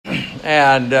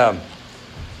and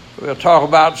we'll talk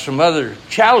about some other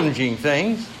challenging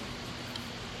things.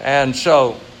 And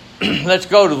so let's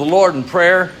go to the Lord in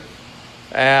prayer,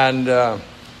 and then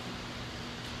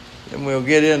we'll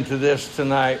get into this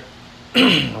tonight.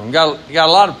 got a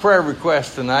lot of prayer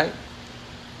requests tonight.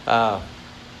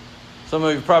 Some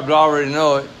of you probably already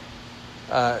know it.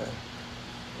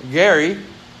 Gary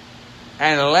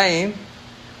and Elaine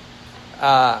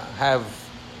have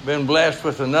been blessed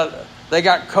with another. They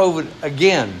got COVID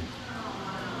again.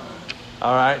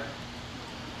 All right.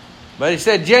 But he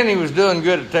said Jenny was doing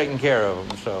good at taking care of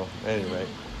them. So anyway,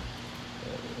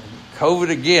 COVID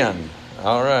again.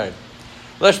 All right.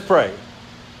 Let's pray.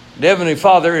 Heavenly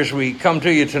Father, as we come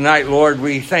to you tonight, Lord,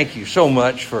 we thank you so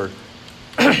much for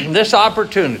this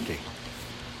opportunity.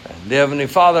 And Heavenly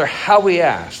Father, how we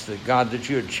ask that, God, that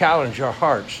you would challenge our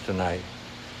hearts tonight.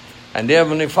 And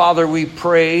Heavenly Father, we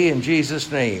pray in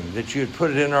Jesus' name that you would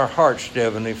put it in our hearts,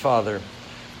 Heavenly Father,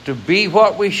 to be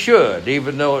what we should,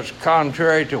 even though it's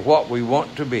contrary to what we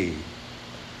want to be,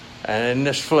 and in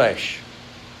this flesh.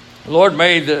 Lord,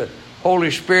 may the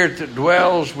Holy Spirit that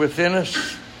dwells within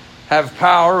us have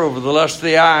power over the lust of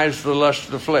the eyes, the lust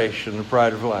of the flesh, and the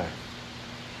pride of life.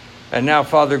 And now,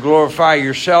 Father, glorify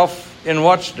yourself in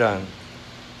what's done.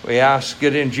 We ask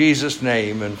it in Jesus'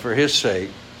 name and for his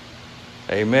sake.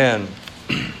 Amen.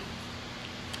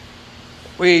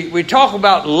 We talk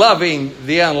about loving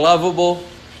the unlovable.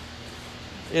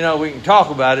 You know, we can talk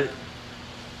about it,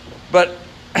 but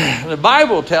the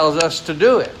Bible tells us to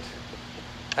do it.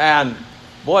 And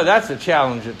boy, that's a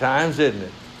challenge at times, isn't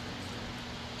it?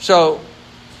 So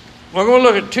we're going to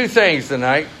look at two things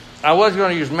tonight. I was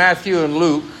going to use Matthew and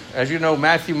Luke. As you know,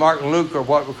 Matthew, Mark, and Luke are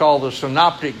what we call the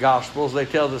synoptic gospels. They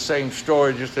tell the same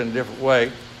story just in a different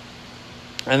way.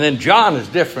 And then John is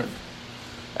different.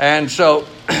 And so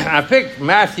I picked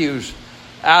Matthew's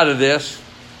out of this.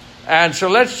 And so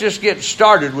let's just get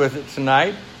started with it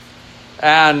tonight.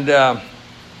 And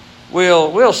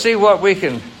we'll see what we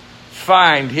can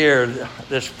find here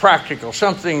that's practical,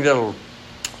 something that'll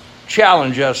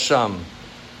challenge us some.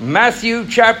 Matthew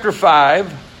chapter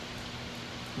 5,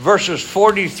 verses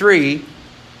 43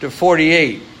 to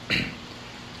 48.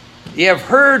 Ye have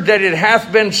heard that it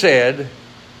hath been said,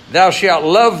 thou shalt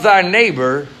love thy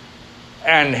neighbor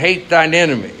and hate thine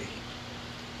enemy.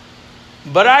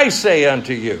 But I say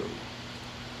unto you,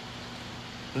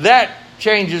 that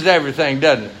changes everything,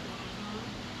 doesn't it?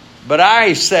 But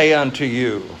I say unto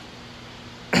you,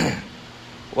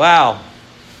 wow.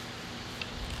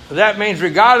 That means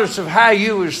regardless of how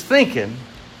you was thinking,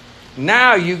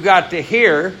 now you got to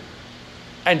hear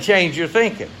and change your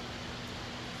thinking.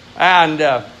 And,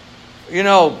 you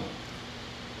know,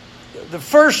 the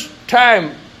first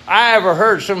time I ever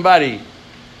heard somebody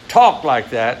talk like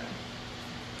that,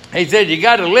 he said, you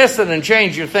got to listen and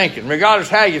change your thinking. Regardless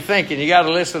of how you're thinking, you got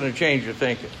to listen and change your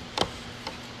thinking.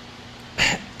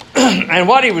 And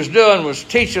what he was doing was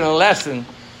teaching a lesson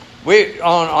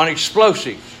on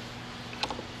explosives.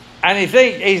 And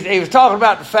he was talking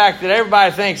about the fact that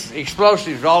everybody thinks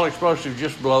all explosives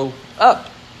just blow up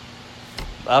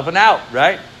and out,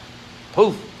 right?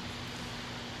 Poof.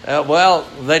 Well,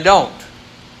 they don't.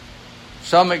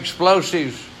 Some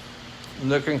explosives,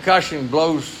 the concussion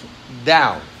blows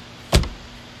down.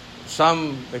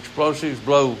 Some explosives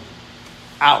blow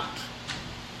out.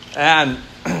 And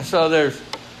so there's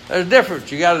a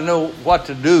difference. You got to know what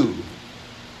to do.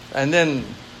 And then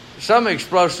some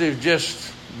explosives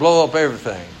just blow up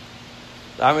everything.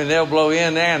 I mean, they'll blow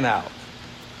in and out.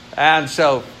 And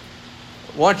so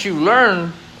once you learn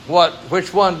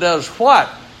which one does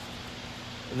what,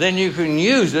 then you can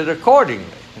use it accordingly.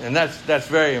 And that's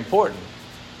very important.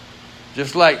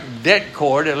 Just like det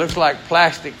cord, it looks like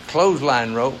plastic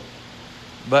clothesline rope,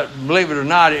 but believe it or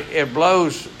not, it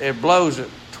blows at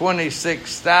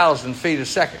 26,000 feet a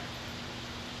second.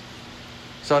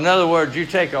 So in other words, you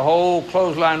take a whole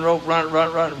clothesline rope,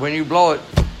 run. When you blow it,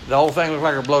 the whole thing looks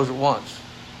like it blows at once.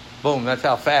 Boom, that's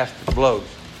how fast it blows.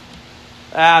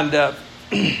 And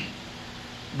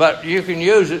but you can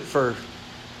use it for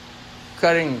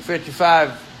cutting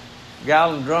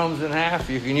 55-gallon drums in half.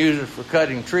 You can use it for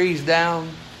cutting trees down.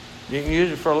 You can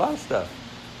use it for a lot of stuff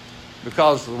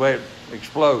because of the way it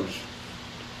explodes.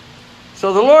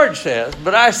 So the Lord says,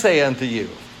 but I say unto you.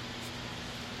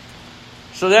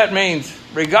 So that means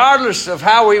regardless of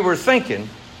how we were thinking,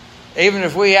 even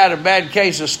if we had a bad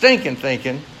case of stinking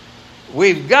thinking,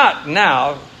 we've got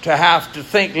now to have to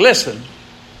listen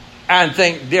and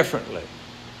think differently.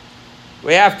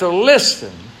 We have to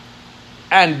listen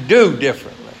and do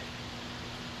differently.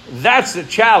 That's the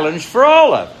challenge for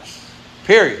all of us,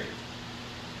 period.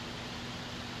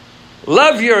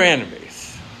 Love your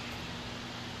enemies.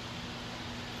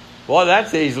 Boy,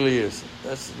 that's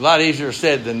a lot easier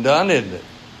said than done, isn't it?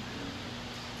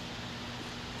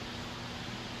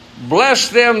 Bless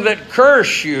them that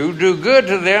curse you, do good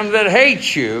to them that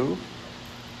hate you,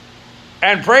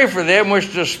 and pray for them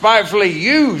which despitefully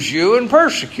use you and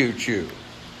persecute you.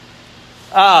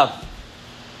 I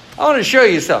want to show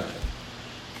you something.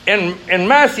 In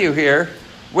Matthew here,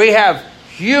 we have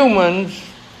humans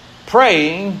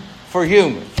praying for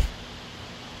humans.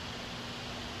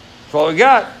 That's what we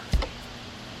got.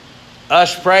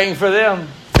 Us praying for them.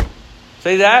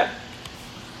 See that?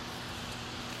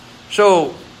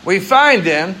 So we find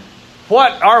then,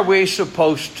 what are we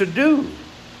supposed to do?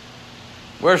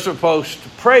 We're supposed to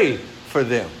pray for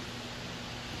them.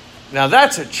 Now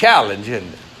that's a challenge, isn't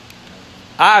it?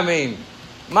 I mean,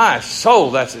 my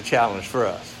soul, that's a challenge for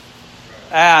us.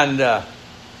 And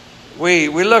we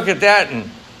look at that, and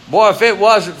boy, if it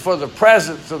wasn't for the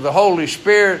presence of the Holy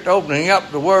Spirit opening up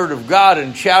the Word of God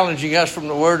and challenging us from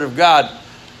the Word of God,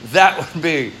 that would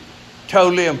be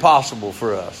totally impossible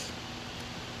for us.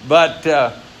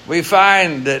 But we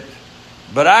find that,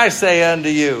 but I say unto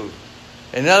you,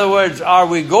 in other words, are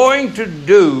we going to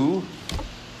do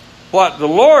what the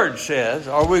Lord says?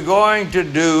 Are we going to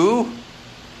do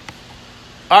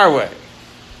our way?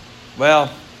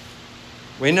 Well,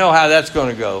 we know how that's going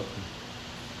to go.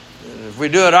 If we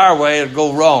do it our way, it'll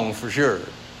go wrong for sure.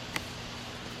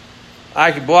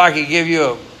 I could give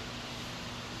you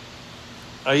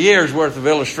a year's worth of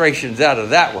illustrations out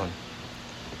of that one.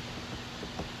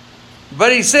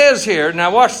 But he says here,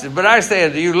 now watch this, but I say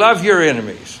unto you, love your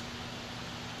enemies.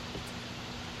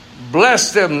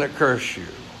 Bless them that curse you.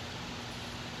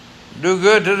 Do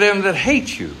good to them that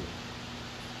hate you.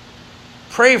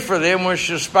 Pray for them which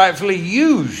despitefully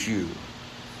use you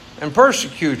and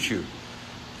persecute you.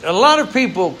 A lot of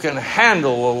people can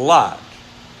handle a lot.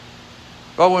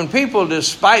 But when people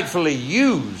despitefully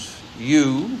use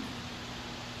you,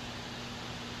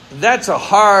 that's a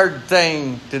hard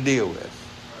thing to deal with.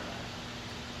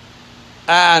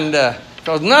 And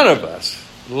because none of us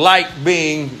like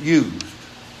being used.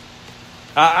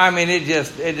 I mean, it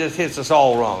just hits us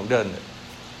all wrong, doesn't it?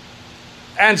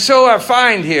 And so I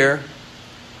find here,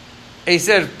 he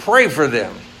says, pray for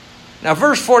them. Now,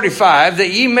 verse 45, that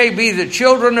ye may be the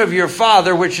children of your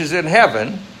Father which is in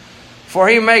heaven, for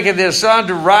he maketh his sun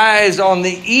to rise on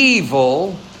the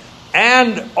evil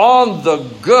and on the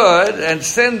good, and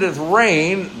sendeth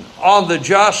rain on the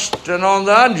just and on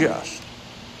the unjust.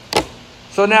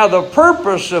 So now the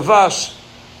purpose of us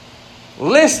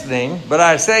listening, but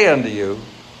I say unto you,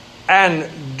 and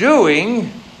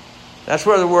doing, that's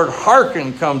where the word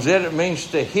hearken comes in. It means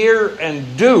to hear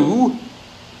and do,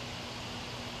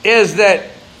 is that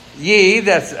ye,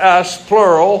 that's us,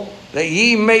 plural, that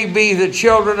ye may be the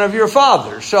children of your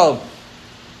Father. So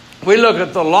we look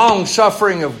at the long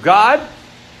suffering of God,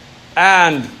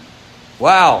 and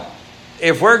wow,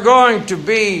 if we're going to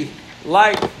be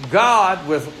like God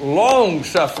with long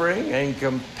suffering and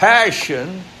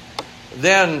compassion,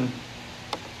 then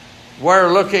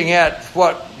we're looking at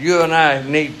what you and I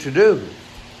need to do.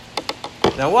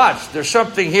 Now watch, there's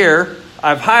something here.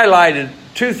 I've highlighted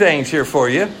two things here for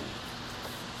you.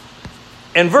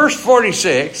 In verse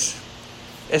 46,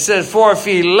 it says, for if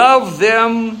ye love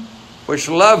them which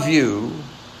love you,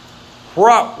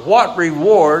 what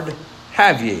reward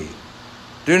have ye?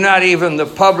 Do not even the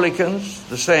publicans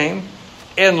the same?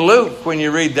 In Luke, when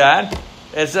you read that,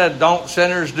 it said, don't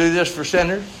sinners do this for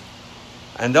sinners?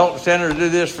 And don't sinners do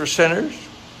this for sinners?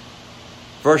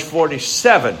 Verse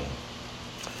 47,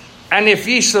 and if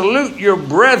ye salute your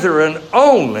brethren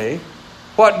only,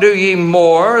 what do ye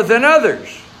more than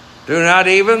others? Do not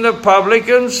even the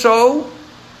publicans so?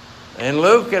 In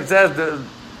Luke, it says the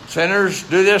sinners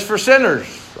do this for sinners.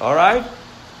 All right?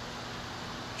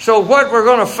 So what we're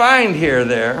going to find here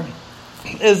there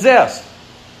is this.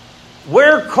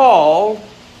 We're called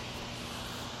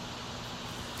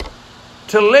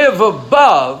to live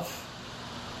above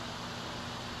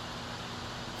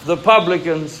the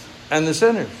publicans and the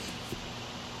sinners.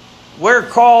 We're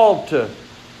called to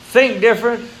think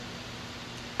different,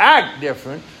 act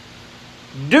different,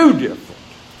 do different.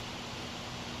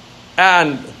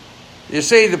 And you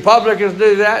see, the publicans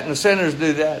do that and the sinners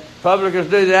do that. Publicans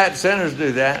do that, sinners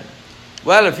do that.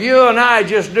 Well, if you and I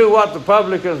just do what the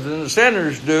publicans and the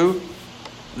sinners do,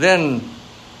 then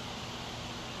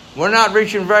we're not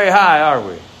reaching very high, are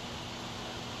we?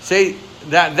 See,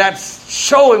 that's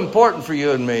so important for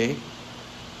you and me.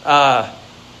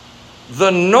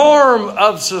 The norm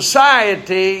of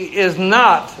society is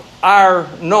not our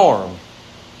norm.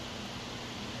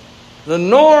 The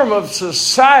norm of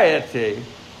society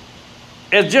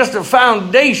It's just a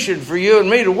foundation for you and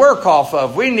me to work off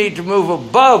of. We need to move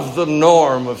above the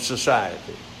norm of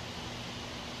society.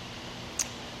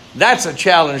 That's a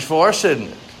challenge for us, isn't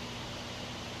it?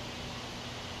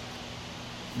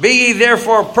 Be ye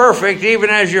therefore perfect, even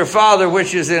as your Father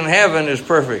which is in heaven is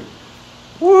perfect.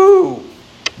 Woo!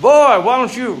 Boy, why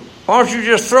don't you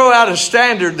just throw out a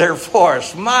standard there for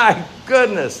us? My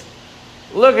goodness.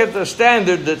 Look at the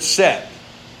standard that's set.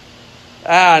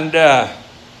 And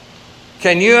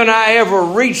can you and I ever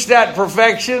reach that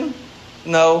perfection?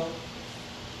 No.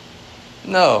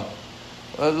 No.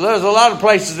 There's a lot of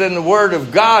places in the Word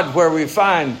of God where we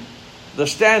find the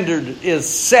standard is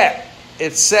set.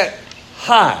 It's set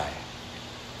high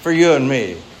for you and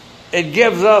me. It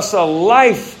gives us a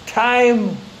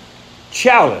lifetime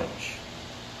challenge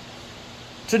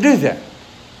to do that.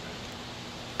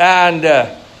 And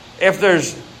if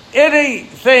there's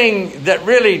anything that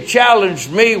really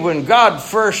challenged me when God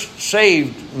first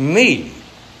saved me,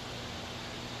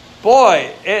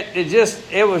 boy,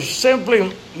 it was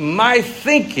simply my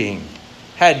thinking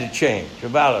had to change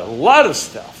about a lot of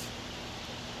stuff.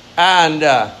 And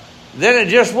then it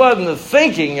just wasn't the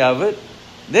thinking of it,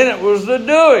 then it was the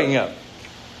doing of it.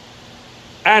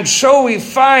 And so we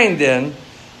find then,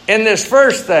 in this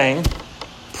first thing,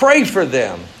 pray for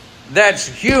them. That's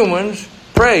humans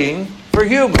praying for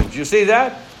humans. You see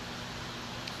that?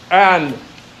 And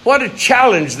what a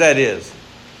challenge that is.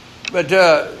 But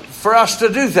for us to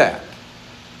do that,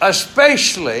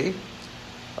 especially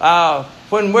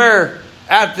when we're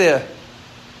at the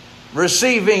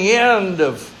receiving end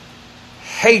of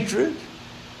hatred,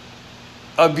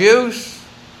 abuse,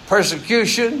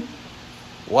 persecution.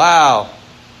 Wow,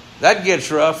 that gets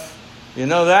rough. You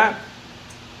know that?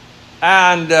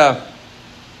 And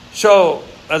so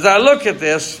as I look at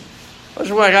this, I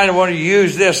kind of want to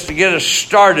use this to get us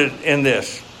started in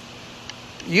this.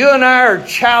 You and I are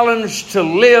challenged to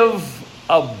live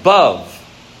above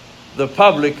the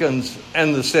publicans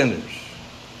and the sinners.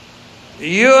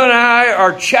 You and I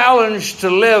are challenged to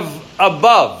live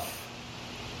above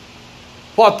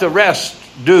what the rest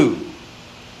do.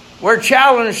 We're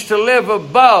challenged to live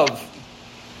above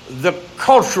the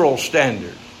cultural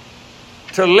standard,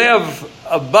 to live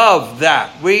above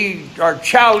that. We are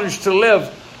challenged to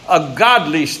live a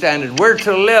godly standard. We're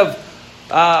to live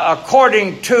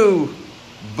according to,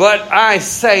 but I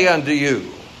say unto you.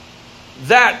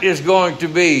 That is going to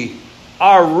be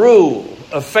our rule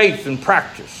of faith and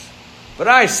practice. But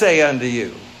I say unto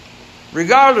you,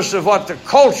 regardless of what the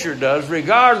culture does,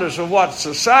 regardless of what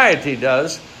society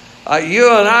does, you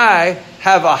and I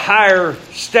have a higher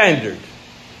standard.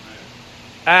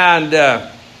 And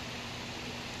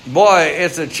boy,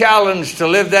 it's a challenge to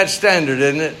live that standard,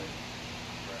 isn't it?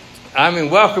 I mean,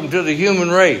 welcome to the human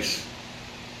race.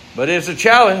 But it's a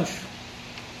challenge.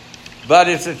 But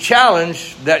it's a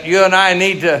challenge that you and I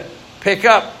need to pick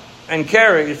up and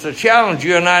carry. It's a challenge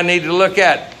you and I need to look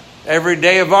at every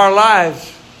day of our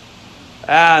lives.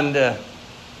 And,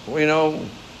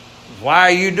 why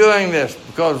are you doing this?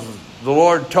 Because the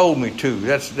Lord told me to.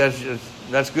 That's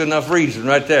good enough reason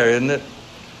right there, isn't it?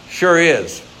 Sure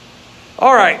is.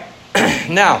 All right.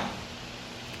 Now,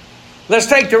 let's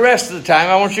take the rest of the time.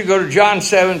 I want you to go to John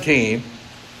 17.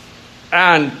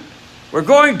 And we're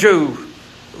going to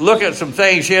look at some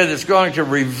things here that's going to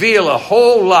reveal a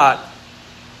whole lot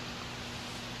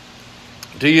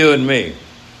to you and me.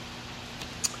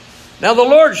 Now, the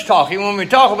Lord's talking. When we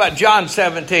talk about John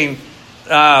 17,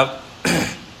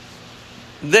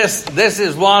 this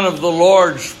is one of the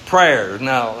Lord's prayers.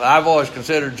 Now, I've always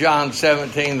considered John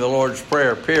 17 the Lord's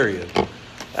Prayer, period.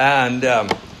 And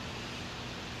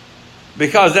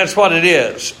because that's what it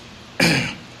is.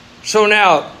 So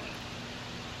now,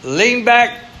 lean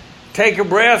back, take a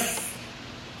breath,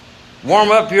 warm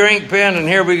up your ink pen, and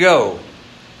here we go.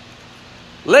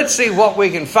 Let's see what we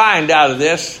can find out of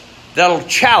this that'll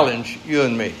challenge you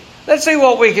and me. Let's see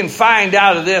what we can find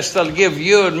out of this that'll give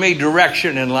you and me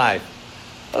direction in life.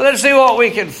 Let's see what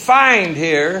we can find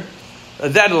here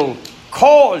that'll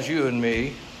cause you and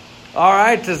me, all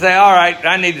right, to say, all right,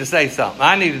 I need to say something.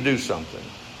 I need to do something.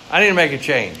 I need to make a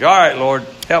change. All right, Lord,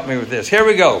 help me with this. Here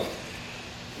we go.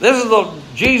 This is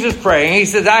Jesus praying. He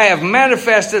says, I have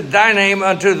manifested thy name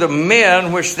unto the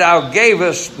men which thou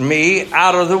gavest me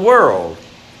out of the world.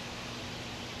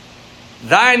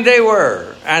 Thine they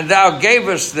were, and thou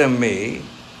gavest them me,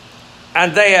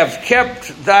 and they have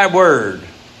kept thy word.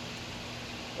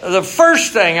 The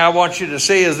first thing I want you to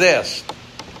see is this.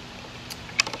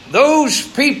 Those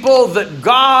people that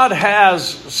God has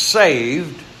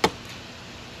saved,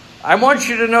 I want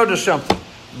you to notice something.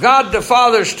 God the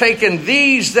Father's taken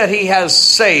these that he has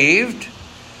saved,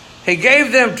 He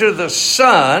gave them to the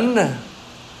Son,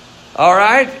 all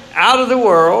right, out of the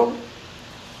world.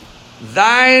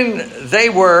 Thine they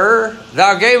were,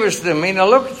 thou gavest them me. Now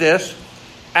look at this.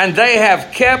 And they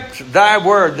have kept thy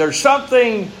word. There's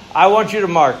something I want you to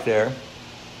mark there.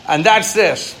 And that's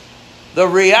this. The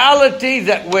reality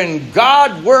that when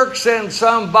God works in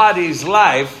somebody's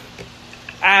life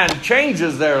and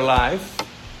changes their life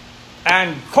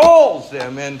and calls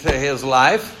them into his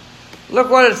life, look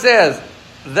what it says.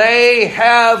 They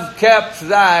have kept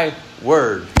thy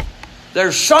word.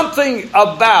 There's something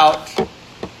about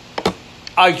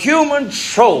a human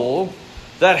soul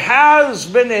that has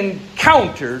been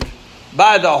encountered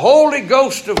by the Holy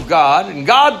Ghost of God and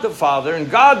God the Father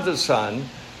and God the Son.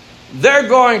 They're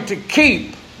going to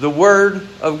keep the Word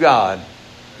of God.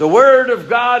 The Word of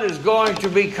God is going to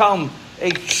become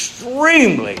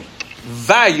extremely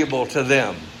valuable to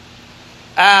them.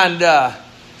 And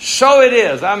so it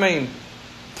is. I mean,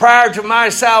 prior to my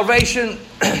salvation,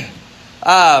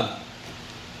 there's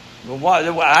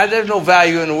no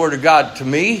value in the Word of God to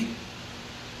me.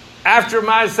 After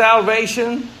my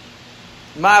salvation,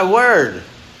 my Word,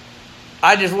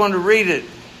 I just wanted to read it.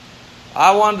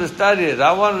 I wanted to study it.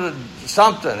 I wanted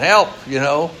something, help,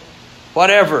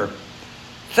 whatever.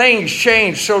 Things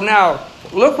change. So now,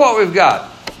 look what we've got.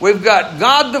 We've got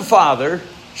God the Father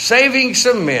saving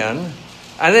some men,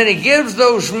 and then He gives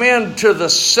those men to the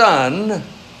Son,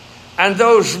 and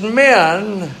those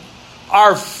men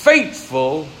are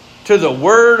faithful to the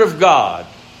Word of God.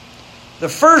 The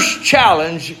first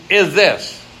challenge is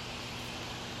this.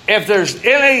 If there's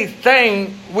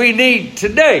anything we need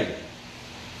today,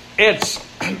 it's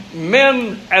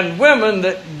men and women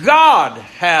that God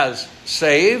has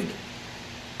saved.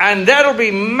 And that'll be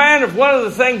one of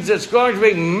the things that's going to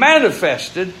be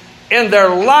manifested in their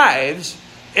lives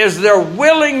is their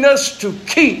willingness to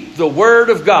keep the Word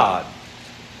of God.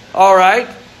 All right?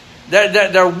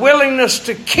 Their willingness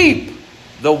to keep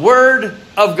the Word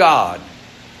of God.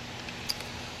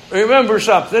 Remember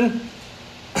something.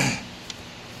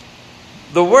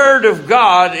 The Word of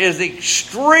God is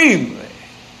extremely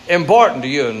important to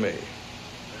you and me.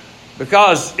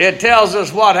 Because it tells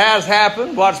us what has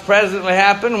happened, what's presently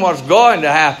happened, what's going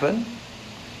to happen.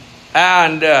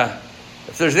 And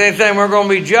if there's anything we're going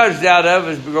to be judged out of,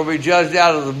 is we're going to be judged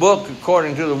out of the book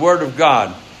according to the Word of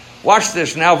God. Watch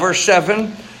this now, verse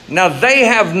 7. Now they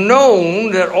have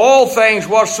known that all things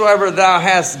whatsoever thou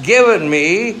hast given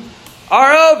me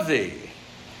are of thee.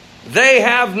 They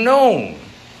have known.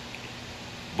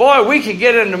 Boy, we could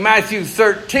get into Matthew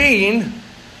 13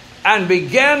 and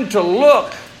begin to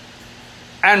look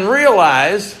and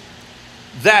realize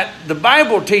that the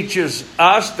Bible teaches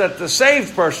us that the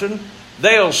saved person,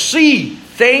 they'll see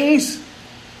things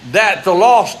that the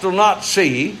lost will not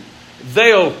see.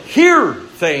 They'll hear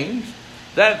things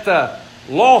that the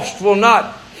lost will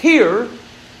not hear.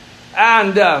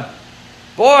 And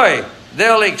boy,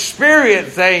 they'll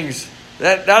experience things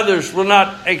that others will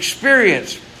not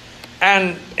experience.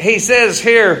 And he says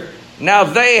here, now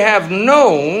they have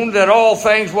known that all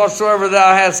things whatsoever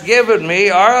thou hast given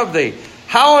me are of thee.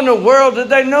 How in the world did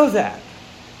they know that?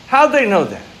 How did they know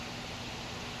that?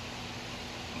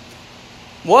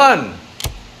 One,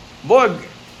 boy,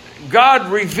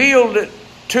 God revealed it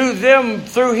to them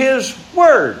through His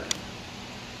Word.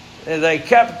 And they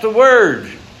kept the Word.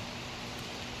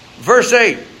 Verse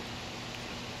 8.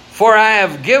 For I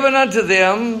have given unto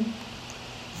them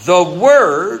the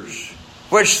words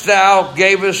which thou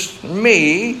gavest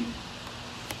me,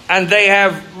 and they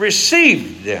have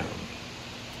received them.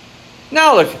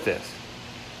 Now look at this.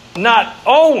 Not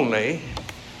only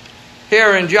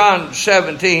here in John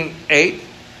 17:8,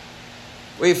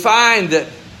 we find that,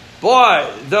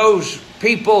 boy, those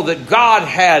people that God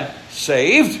had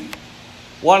saved,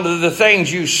 one of the things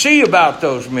you see about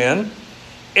those men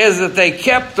is that they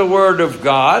kept the Word of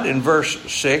God in verse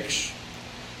 6.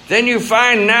 Then you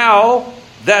find now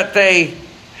that they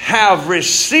have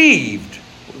received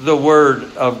the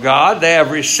Word of God. They have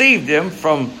received Him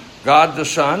from God the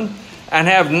Son, and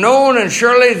have known and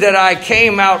surely that I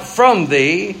came out from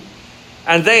thee,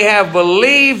 and they have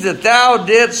believed that thou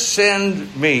didst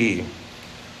send me.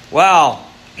 Well,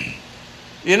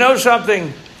 you know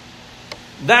something?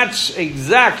 That's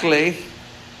exactly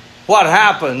what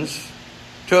happens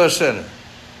to a sinner.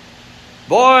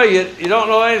 Boy, you don't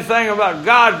know anything about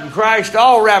God and Christ,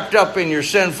 all wrapped up in your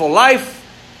sinful life.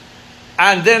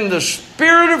 And then the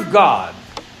Spirit of God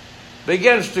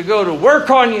begins to go to work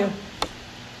on you,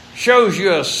 shows you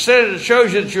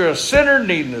that you're a sinner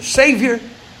needing a Savior.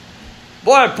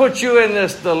 Boy, it puts you in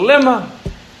this dilemma.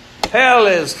 Hell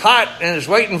is hot and it's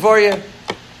waiting for you.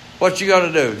 What you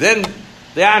going to do? Then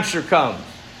the answer comes.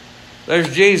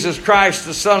 There's Jesus Christ,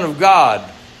 the Son of God,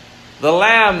 the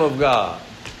Lamb of God.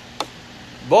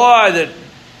 Boy, that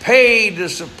paid the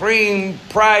supreme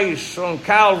price on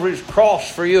Calvary's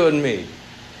cross for you and me.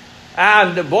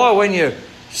 And boy, when you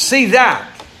see that,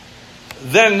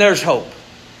 then there's hope.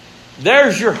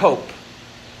 There's your hope.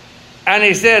 And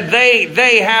he said,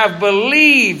 they have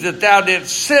believed that thou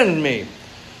didst send me.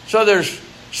 So there's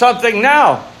something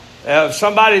now.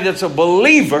 Somebody that's a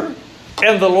believer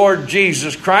in the Lord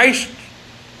Jesus Christ.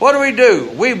 What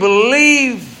do? We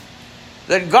believe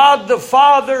that God the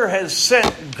Father has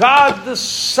sent God the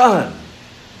Son.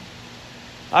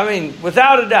 I mean,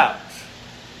 without a doubt.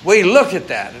 We look at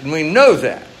that and we know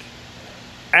that.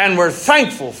 And we're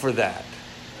thankful for that.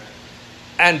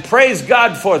 And praise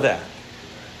God for that.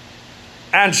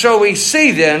 And so we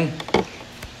see then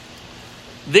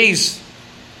there's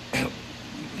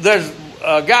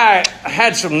a guy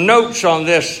had some notes on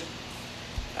this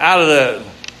out of the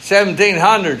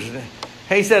 1700s.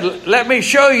 He said, let me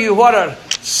show you what a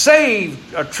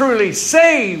truly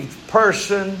saved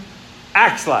person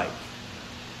acts like.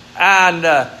 And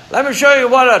let me show you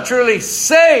what a truly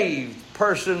saved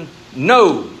person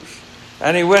knows.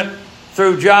 And he went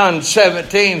through John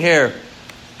 17 here,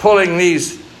 pulling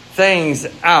these things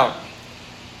out.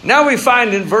 Now we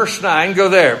find in verse 9, go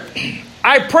there.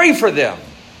 I pray for them.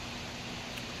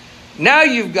 Now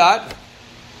you've got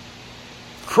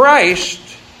Christ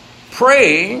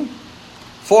praying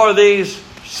for these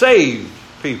saved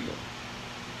people.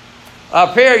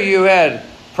 Up here you had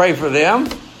pray for them.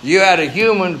 You had a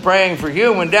human praying for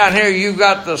human. Down here you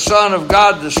got the Son of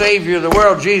God, the Savior of the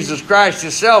world, Jesus Christ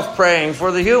himself praying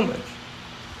for the humans.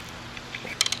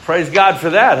 Praise God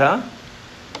for that, huh?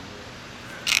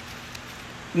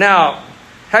 Now,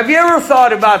 have you ever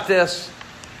thought about this?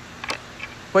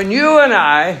 When you and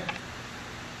I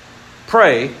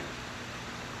pray,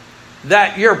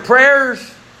 that your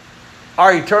prayers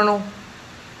are eternal.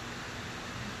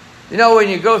 You know, when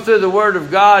you go through the Word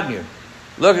of God and you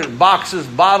look at boxes,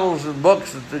 bottles, and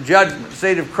books at the judgment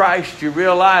seat of Christ, you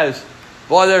realize,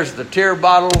 boy, there's the tear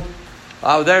bottle,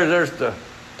 there's the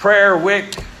prayer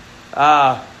wick,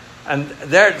 and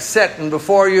there it's sitting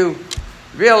before you.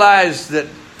 Realize that,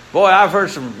 boy, I've heard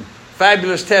some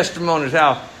fabulous testimonies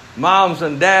how moms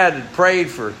and dad had prayed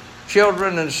for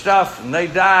children and stuff, and they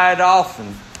died off,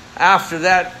 and after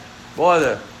that,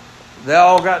 boy, they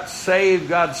all got saved.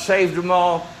 God saved them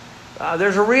all.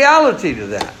 There's a reality to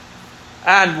that.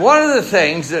 And one of the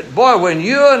things that, boy, when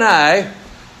you and I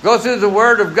go through the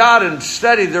Word of God and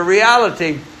study the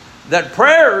reality that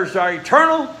prayers are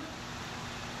eternal,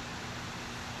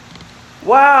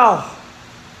 wow,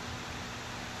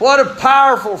 what a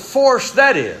powerful force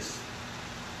that is.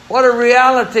 What a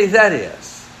reality that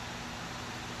is.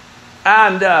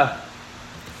 And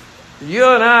you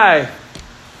and I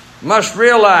must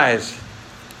realize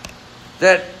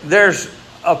that there's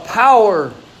a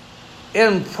power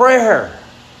in prayer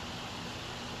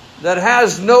that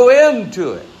has no end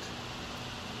to it.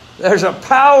 There's a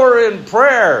power in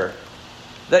prayer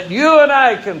that you and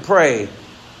I can pray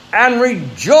and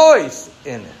rejoice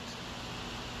in it.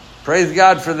 Praise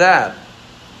God for that.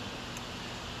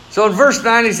 So in verse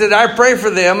 9 he said, I pray for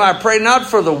them. I pray not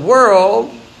for the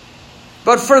world,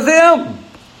 but for them,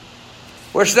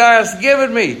 which thou hast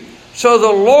given me. So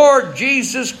the Lord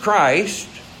Jesus Christ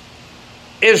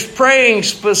is praying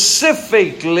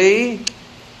specifically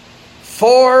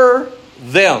for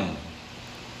them.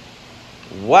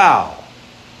 Wow.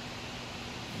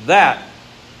 That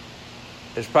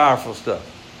is powerful stuff.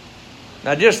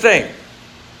 Now just think.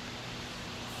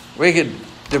 We could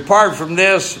depart from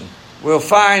this and we'll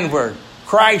find where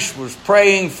Christ was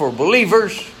praying for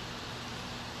believers.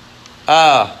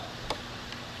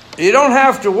 You don't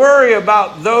have to worry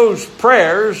about those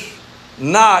prayers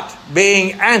not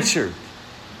being answered.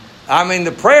 I mean,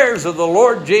 the prayers of the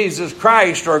Lord Jesus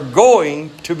Christ are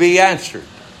going to be answered.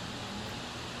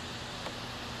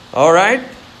 All right?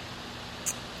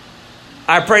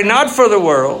 I pray not for the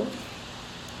world.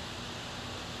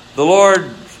 The Lord,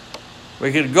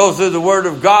 we could go through the Word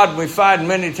of God and we find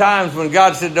many times when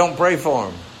God said don't pray for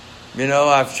them. You know,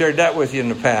 I've shared that with you in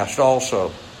the past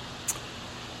also.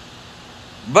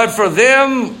 But for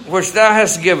them which thou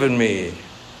hast given me,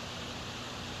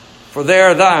 for they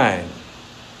are thine.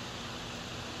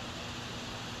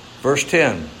 Verse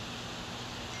 10.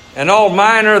 And all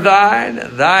mine are thine,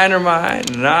 and thine are mine,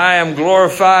 and I am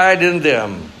glorified in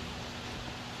them.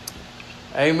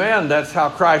 Amen. That's how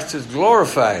Christ is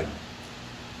glorified.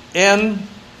 In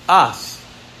us.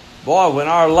 Boy, when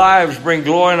our lives bring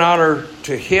glory and honor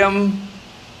to Him,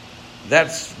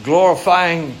 that's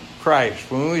glorifying Christ.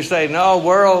 When we say, no,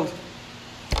 world,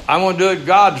 I'm going to do it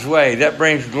God's way. That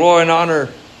brings glory and honor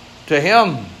to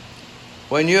Him.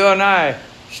 When you and I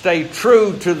stay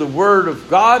true to the Word of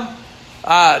God,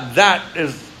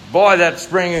 that's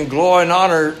bringing glory and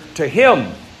honor to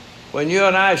Him. When you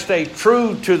and I stay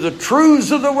true to the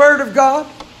truths of the Word of God.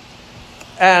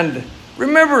 And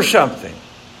remember something.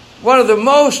 One of the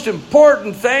most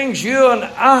important things you and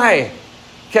I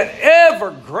can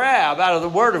ever grab out of the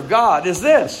Word of God is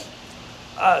this.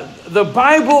 The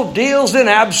Bible deals in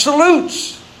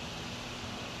absolutes.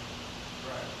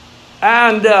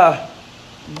 And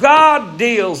God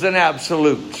deals in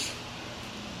absolutes.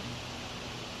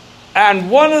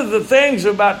 And one of the things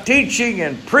about teaching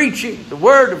and preaching the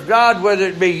Word of God, whether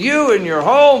it be you in your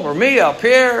home or me up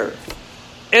here,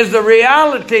 is the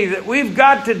reality that we've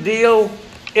got to deal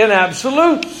in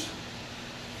absolutes.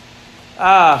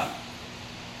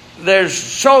 There's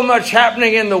so much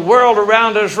happening in the world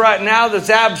around us right now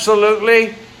that's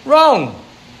absolutely wrong.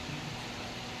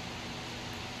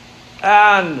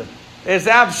 And it's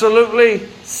absolutely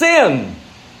sin.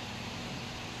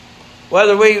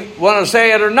 Whether we want to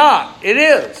say it or not, it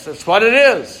is. That's what it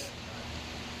is.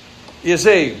 You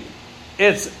see,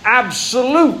 it's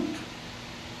absolute.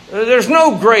 There's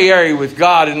no gray area with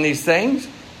God in these things.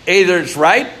 Either it's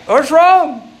right or it's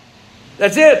wrong.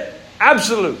 That's it.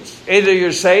 Absolutes. Either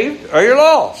you're saved or you're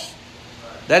lost.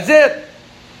 That's it.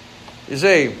 You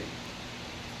see.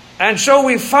 And so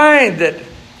we find that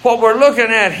what we're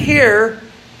looking at here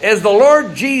is the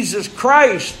Lord Jesus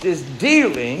Christ is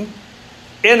dealing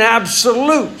in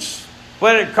absolutes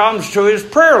when it comes to His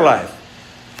prayer life.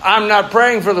 I'm not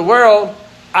praying for the world.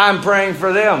 I'm praying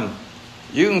for them.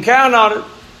 You can count on it.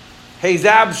 He's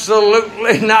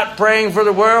absolutely not praying for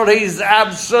the world. He's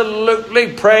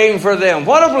absolutely praying for them.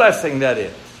 What a blessing that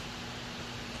is.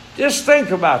 Just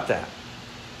think about that.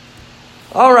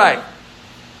 All right.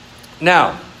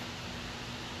 Now,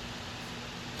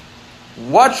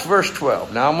 watch verse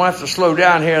 12. Now, I'm going to have to slow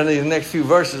down here in these next few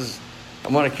verses.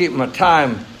 I'm going to keep my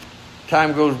time.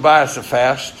 Time goes by so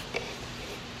fast.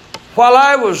 While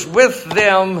I was with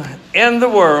them in the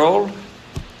world,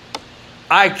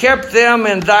 I kept them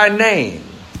in thy name.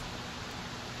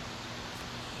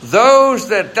 Those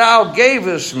that thou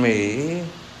gavest me,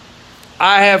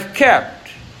 I have kept.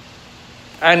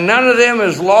 And none of them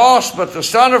is lost but the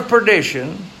son of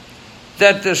perdition,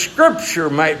 that the scripture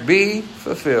might be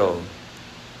fulfilled.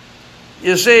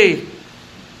 You see,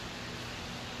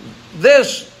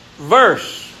 this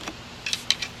verse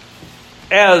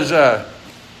is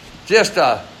just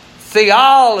a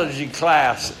theology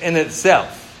class in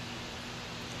itself.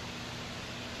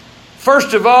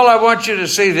 First of all, I want you to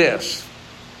see this.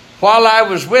 While I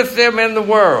was with them in the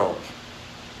world,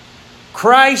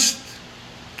 Christ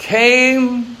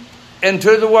came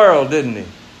into the world, didn't He?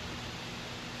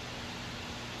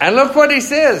 And look what He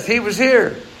says. He was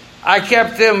here. I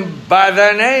kept them by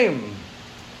their name.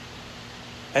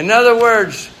 In other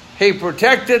words, He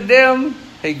protected them.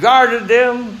 He guarded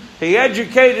them. He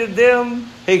educated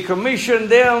them. He commissioned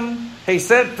them. He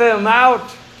sent them out.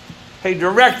 He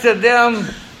directed them.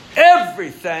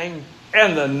 Everything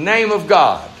in the name of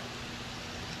God.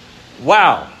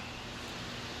 Wow.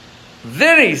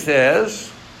 Then He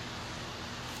says,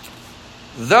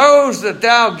 those that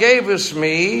thou gavest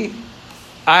me,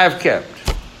 I have kept.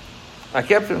 I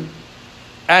kept them.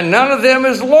 And none of them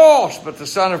is lost but the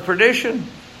son of perdition.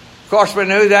 Of course, we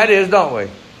know who that is, don't we?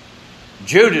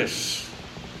 Judas.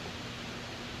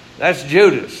 That's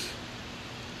Judas.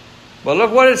 But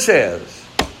look what it says.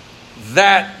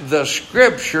 That the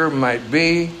scripture might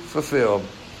be fulfilled.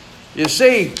 You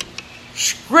see,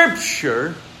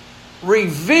 scripture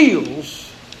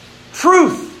reveals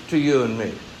truth to you and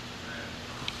me.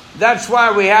 That's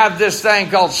why we have this thing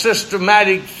called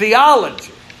systematic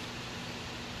theology.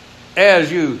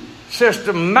 As you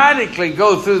systematically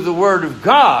go through the Word of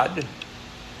God,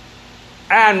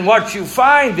 and what you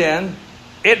find then,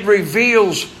 it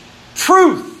reveals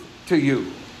truth to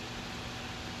you.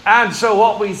 And so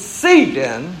what we see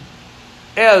then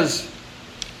is,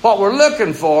 what we're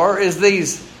looking for is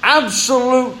these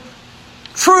absolute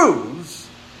truths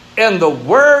in the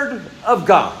Word of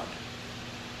God.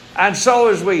 And so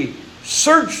as we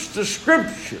search the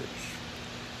Scriptures,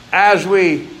 as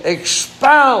we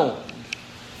expound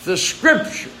the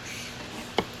Scriptures,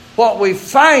 what we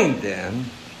find then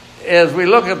is we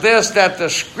look at this, that the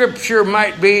Scripture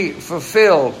might be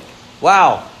fulfilled.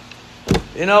 Wow.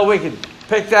 You know, we could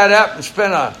pick that up and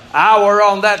spend an hour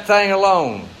on that thing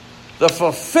alone. The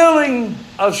fulfilling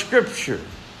of Scripture.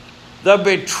 The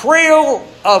betrayal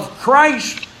of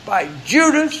Christ by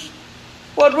Judas.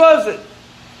 What was it?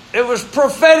 It was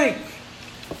prophetic.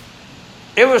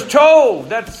 it was told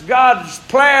that's God's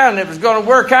plan. It was going to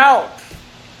work out.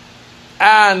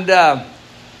 And that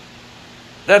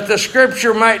the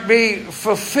Scripture might be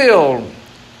fulfilled.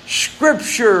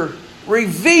 Scripture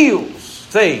reveals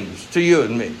things to you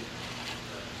and me.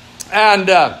 And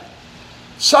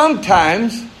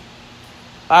sometimes,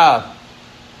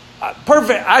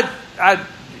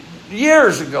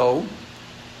 years ago,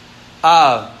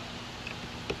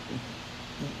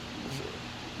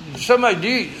 some of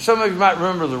you might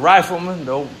remember The Rifleman,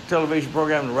 the old television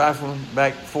program, The Rifleman,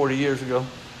 back 40 years ago.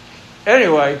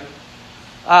 Anyway,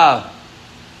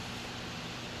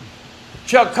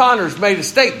 Chuck Connors made a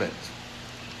statement,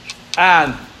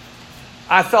 and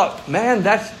I thought, man,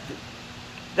 that's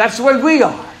the way we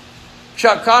are.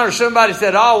 Chuck Connors, somebody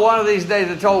said, one of these days,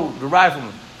 I told The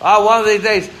Rifleman, one of these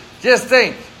days, just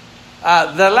think,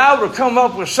 the lad will come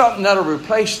up with something that'll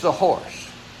replace the horse.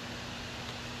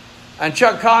 And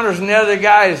Chuck Connors and the other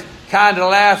guys kind of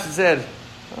laughed and said,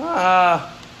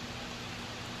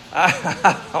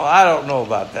 I don't know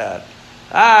about that.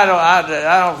 I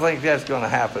don't think that's going to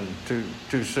happen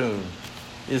too soon,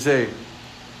 you see.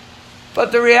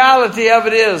 But the reality of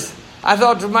it is, I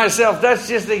thought to myself, that's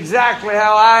just exactly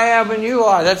how I am and you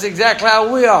are. That's exactly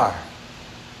how we are.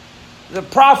 The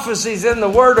prophecies in the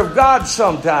Word of God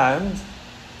sometimes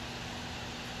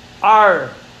are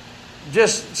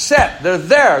just set. They're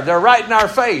there. They're right in our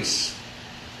face.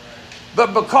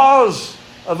 But because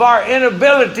of our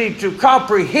inability to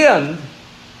comprehend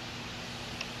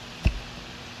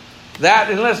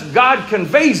that, unless God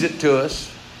conveys it to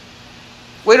us,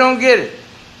 we don't get it.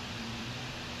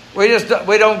 We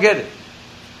don't get it.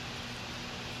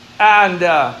 And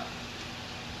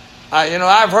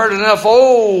I've heard enough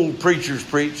old preachers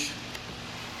preach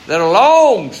that are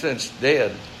long since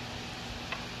dead.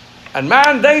 And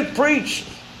man, they preached.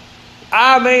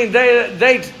 From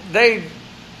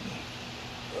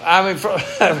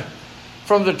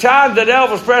the time that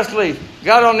Elvis Presley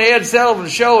got on the Ed Sullivan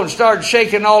Show and started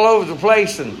shaking all over the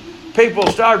place, and people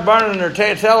started burning their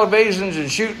televisions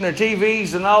and shooting their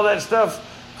TVs and all that stuff,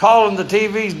 calling the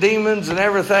TVs demons and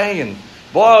everything, and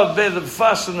boy, the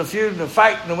fuss and the feud and the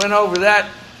fighting that went over that.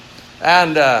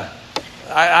 And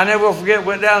I never will forget,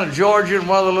 went down to Georgia, in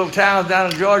one of the little towns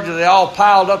down in Georgia. They all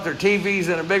piled up their TVs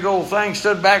in a big old thing,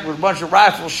 stood back with a bunch of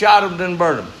rifles, shot them, didn't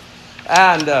burn them.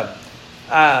 And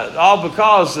all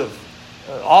because of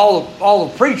all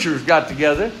the preachers got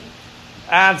together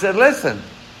and said, listen,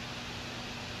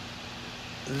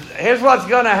 here's what's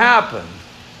going to happen.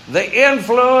 The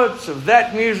influence of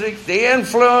that music, the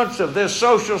influence of this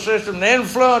social system, the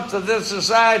influence of this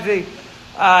society,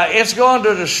 it's going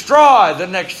to destroy the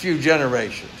next few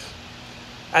generations.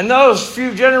 And those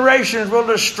few generations will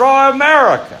destroy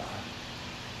America.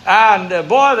 And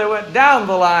boy, they went down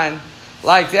the line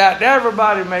like that. And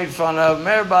everybody made fun of them.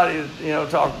 Everybody,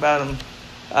 talked about them.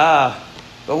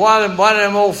 But one of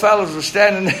them old fellows was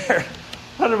standing there.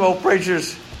 One of them old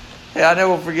preachers, I never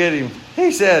will forget him.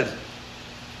 He said,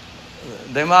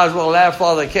 they might as well laugh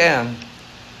while they can.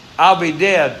 I'll be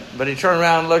dead. But he turned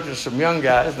around and looked at some young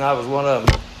guys, and I was one of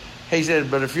them. He said,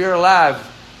 but if you're alive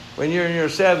when you're in your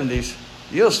 70s,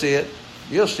 you'll see it.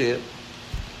 You'll see it.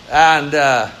 And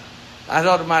I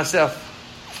thought to myself,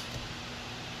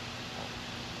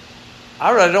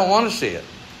 I really don't want to see it.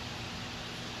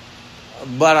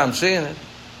 But I'm seeing it.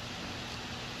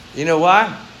 You know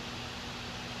why?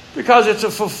 Because it's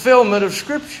a fulfillment of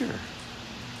Scripture.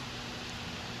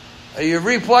 You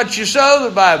reap what you sow,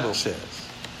 the Bible says.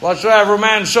 Whatsoever a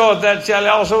man soweth, that shall he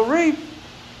also reap.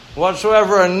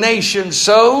 Whatsoever a nation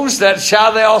sows, that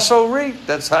shall they also reap.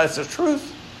 That's the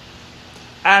truth.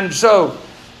 And so,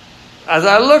 as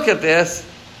I look at this,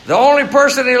 the only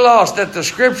person he lost that the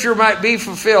Scripture might be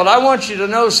fulfilled, I want you to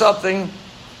know something,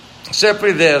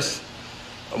 simply this.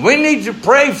 We need to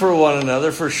pray for one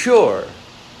another for sure,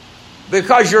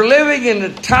 because you're living in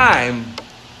a time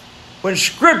when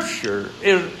Scripture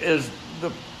is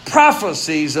the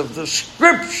prophecies of the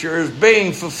Scripture is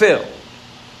being fulfilled.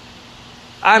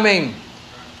 I mean,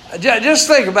 just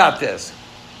think about this.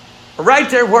 Right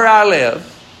there where I live,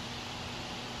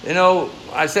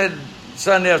 I said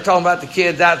Sunday I was talking about the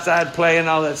kids outside playing,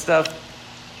 all that stuff.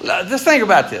 Just think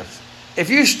about this. If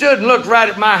you stood and looked right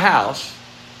at my house,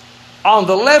 on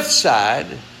the left side,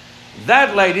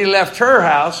 that lady left her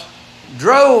house,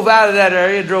 drove out of that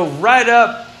area, drove right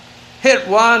up, hit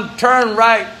one, turned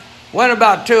right, went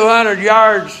about 200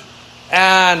 yards,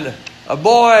 and a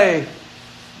boy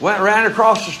ran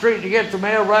across the street to get the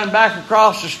mail, ran back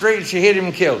across the street, and she hit him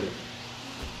and killed him.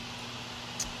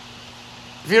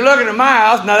 If you're looking at my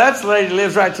house, now that's the lady who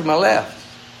lives right to my left.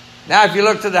 Now if you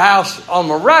look to the house on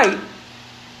my right,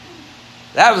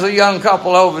 That was a young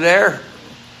couple over there,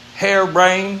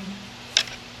 harebrained.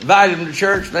 Invited them to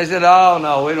church, and they said, "Oh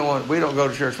no, we don't go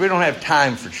to church. We don't have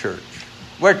time for church.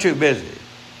 We're too busy."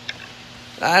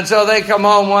 And so they come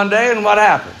home one day, and what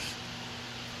happens?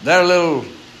 Their little,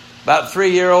 about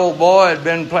 3-year-old boy had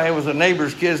been playing with the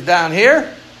neighbor's kids down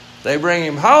here. They bring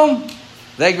him home.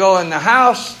 They go in the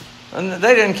house, and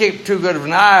they didn't keep too good of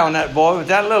an eye on that boy, but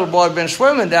that little boy had been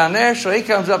swimming down there, so he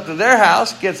comes up to their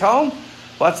house, gets home.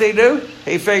 What's he do?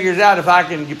 He figures out, if I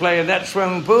can play in that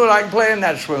swimming pool, I can play in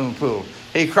that swimming pool.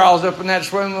 He crawls up in that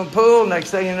swimming pool. Next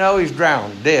thing you know, he's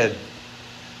drowned, dead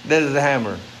as a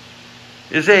hammer.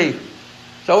 You see,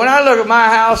 so when I look at my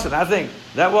house and I think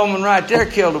that woman right there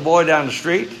killed a boy down the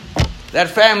street, that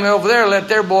family over there let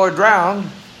their boy drown.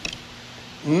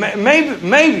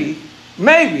 Maybe,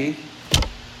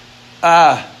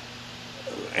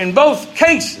 in both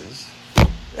cases,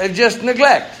 it's just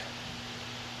neglect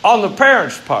on the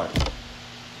parents' part.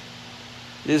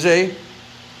 You see?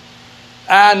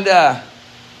 And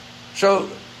so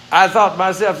I thought to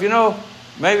myself,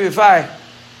 maybe if I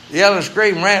yell and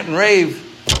scream, rant and rave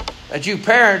at you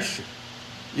parents,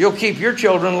 you'll keep your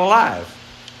children alive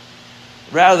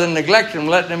rather than neglect them,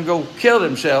 letting them go kill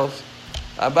themselves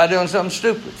by doing something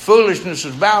stupid. Foolishness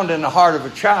is bound in the heart of a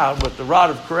child, but the rod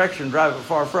of correction drive it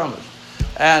far from us.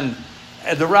 And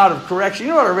the rod of correction,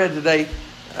 you know what I read today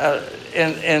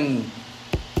in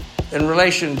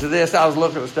relation to this? I was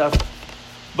looking at stuff.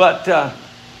 But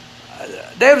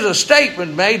there was a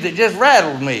statement made that just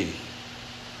rattled me.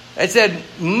 It said,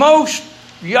 most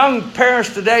young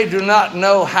parents today do not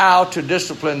know how to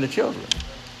discipline the children.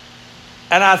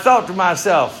 And I thought to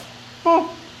myself,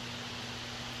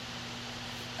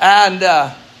 And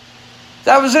that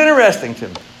was interesting to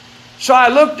me. So I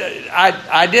looked,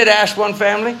 I did ask one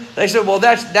family. They said, well,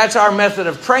 that's our method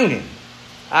of training.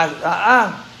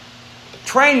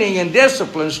 Training and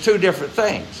discipline is two different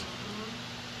things.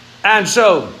 And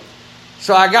so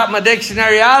I got my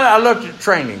dictionary out. I looked at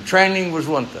training. Training was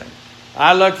one thing.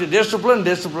 I looked at discipline.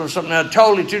 Discipline was something else.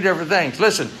 Totally two different things.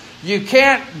 Listen, you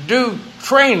can't do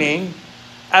training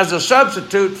as a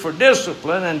substitute for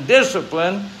discipline, and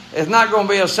discipline is not going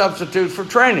to be a substitute for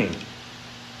training.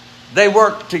 They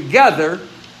work together.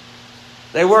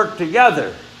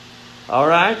 All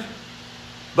right?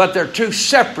 But they're two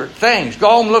separate things. Go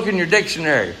home, look in your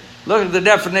dictionary. Look at the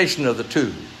definition of the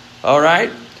two. All right?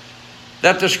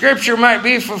 That the Scripture might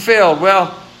be fulfilled.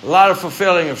 Well, a lot of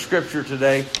fulfilling of Scripture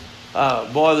today.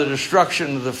 The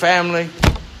destruction of the family.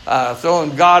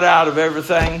 Throwing God out of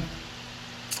everything.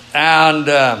 And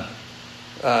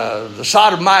the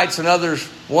Sodomites and others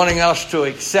wanting us to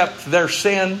accept their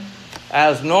sin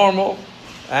as normal.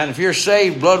 And if you're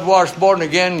saved, blood-washed, born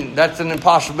again, that's an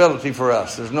impossibility for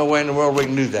us. There's no way in the world we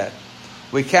can do that.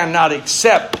 We cannot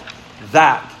accept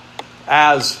that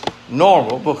as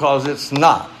normal because it's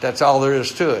not. That's all there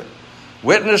is to it.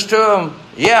 Witness to them,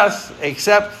 yes.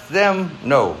 Accept them,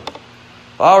 no.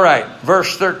 All right,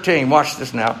 verse 13. Watch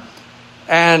this now.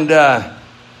 And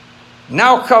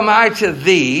now come I to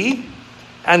thee,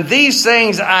 and these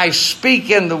things I speak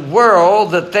in the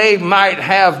world, that they might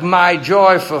have my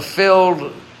joy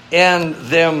fulfilled in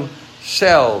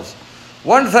themselves.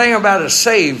 One thing about a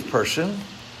saved person,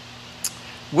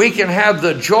 we can have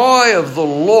the joy of the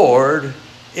Lord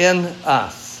in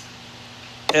us,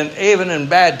 and even in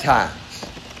bad times.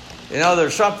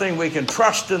 There's something we can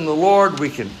trust in the Lord. We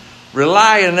can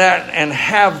rely in that and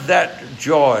have that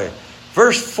joy.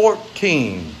 Verse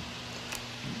 14.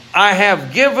 I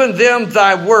have given them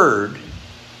thy word,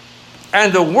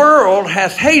 and the world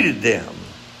hath hated them.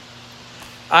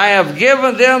 I have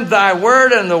given them thy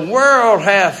word, and the world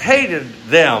hath hated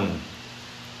them.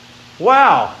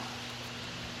 Wow.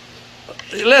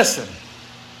 Listen.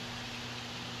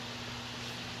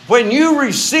 When you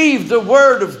receive the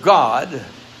word of God,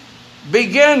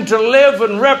 begin to live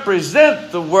and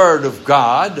represent the word of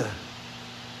God,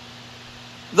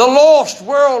 the lost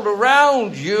world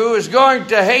around you is going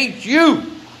to hate you.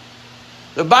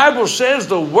 The Bible says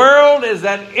the world is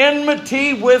at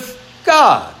enmity with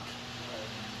God.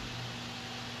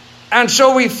 And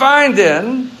so we find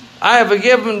then, I have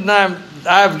given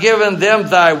them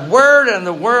thy word, and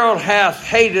the world hath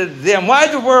hated them. Why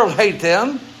did the world hate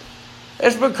them?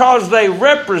 It's because they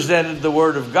represented the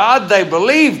word of God. They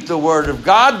believed the word of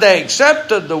God. They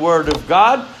accepted the word of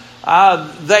God.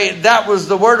 That was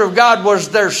the word of God was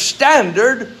their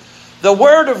standard. The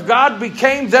word of God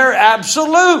became their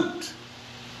absolute.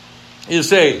 You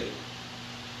see.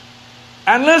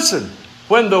 And listen,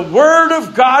 when the word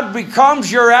of God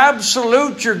becomes your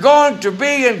absolute, you're going to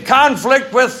be in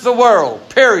conflict with the world.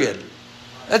 Period.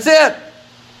 That's it.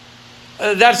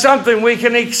 That's something we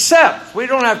can accept. We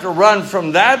don't have to run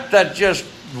from that. That's just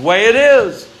the way it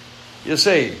is. You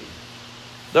see,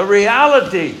 the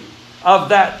reality of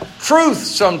that truth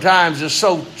sometimes is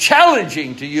so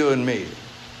challenging to you and me.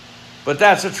 But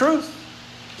that's the truth.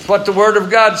 It's what the Word of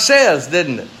God says,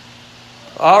 didn't it?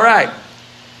 All right.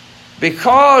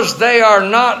 Because they are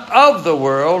not of the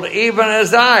world, even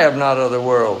as I am not of the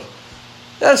world.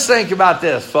 Let's think about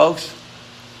this, folks.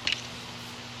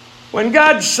 When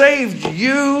God saved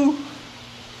you,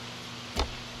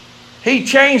 He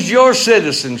changed your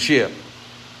citizenship.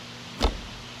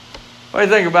 What do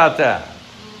you think about that?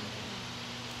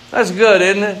 That's good,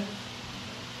 isn't it?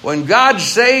 When God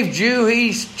saved you,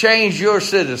 He's changed your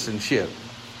citizenship.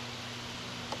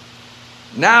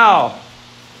 Now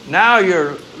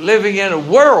you're living in a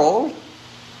world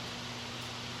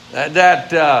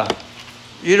that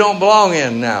you don't belong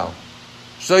in now.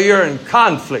 So you're in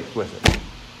conflict with it.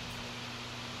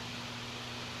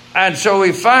 And so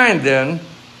we find then,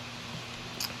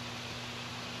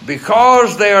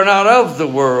 because they are not of the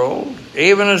world,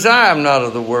 even as I am not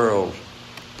of the world.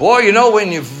 Boy, you know,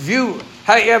 when you view...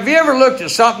 Hey, have you ever looked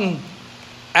at something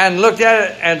and looked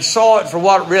at it and saw it for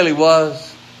what it really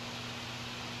was?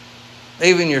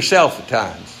 Even yourself at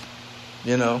times,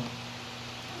 you know.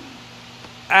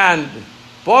 And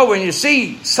boy, when you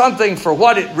see something for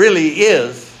what it really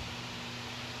is,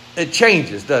 it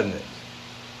changes, doesn't it?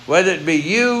 Whether it be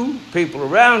you, people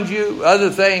around you,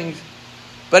 other things,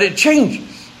 but it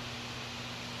changes.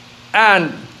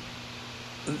 And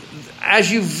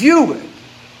as you view it,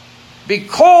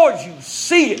 because you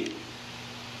see it,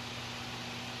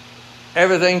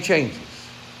 everything changes.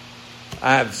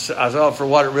 I saw it for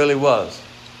what it really was.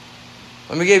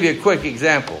 Let me give you a quick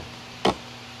example.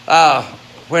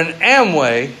 When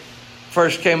Amway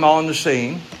first came on the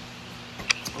scene,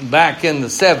 back in the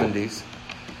 70s,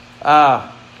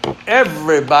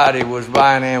 everybody was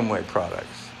buying Amway products.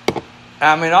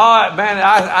 I mean,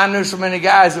 I knew so many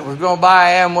guys that was going to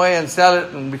buy Amway and sell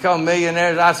it and become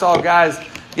millionaires. I saw guys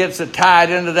get so tied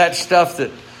into that stuff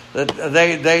that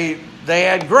they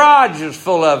had garages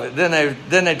full of it.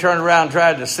 Then they turned around and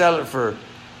tried to sell it for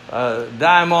a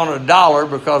dime on a dollar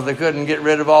because they couldn't get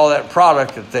rid of all that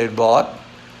product that they'd bought.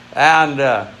 And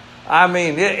I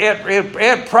mean,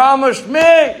 it promised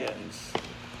millions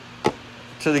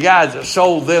to the guys that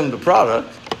sold them the product.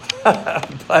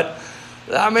 But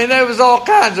I mean, there was all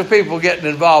kinds of people getting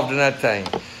involved in that thing.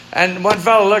 And one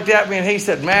fellow looked at me and he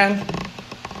said, "Man,"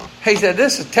 he said,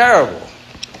 "this is terrible."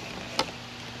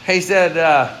 He said,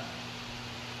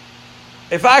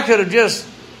 "If I could have just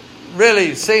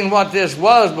really seen what this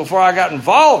was before I got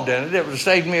involved in it, it would have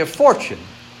saved me a fortune."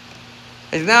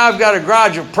 He said, "Now I've got a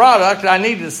garage of product. I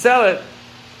need to sell it."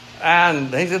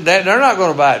 And he said, "They're not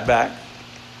going to buy it back."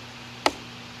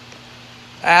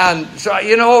 And so,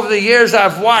 you know, over the years,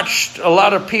 I've watched a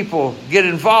lot of people get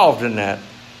involved in that.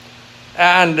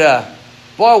 And,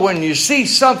 boy, when you see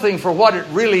something for what it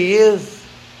really is,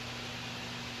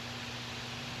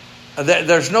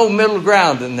 there's no middle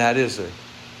ground in that, is there?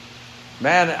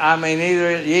 Man, I mean,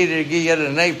 either you get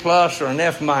an A+ or an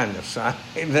F-. I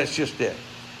mean, that's just it.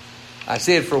 I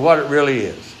see it for what it really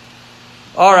is.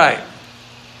 All right.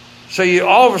 So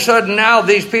all of a sudden now,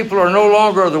 these people are no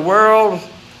longer of the world,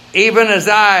 even as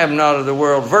I am not of the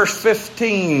world. Verse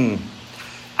 15.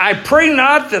 "I pray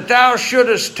not that thou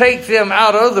shouldest take them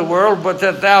out of the world, but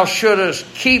that thou shouldest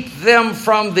keep them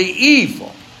from the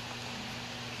evil."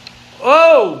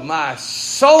 Oh, my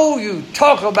soul, you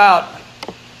talk about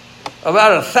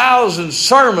 1,000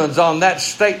 sermons on that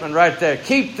statement right there.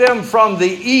 Keep them from the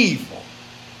evil.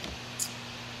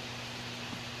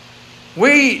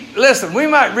 We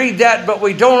might read that, but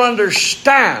we don't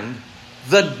understand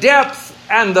the depth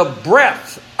and the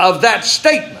breadth of that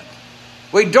statement.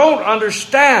 We don't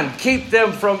understand, keep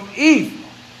them from evil.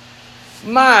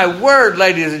 My word,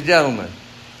 ladies and gentlemen.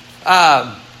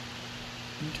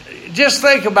 Just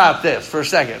think about this for a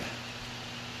second.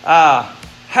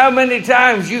 How many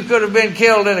times you could have been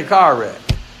killed in a car wreck?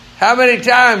 How many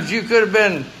times you could have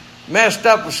been messed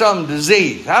up with some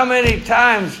disease? How many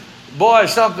times, boy,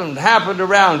 something happened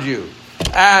around you?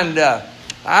 And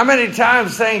how many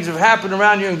times things have happened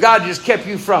around you and God just kept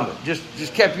you from it?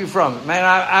 Just kept you from it. Man,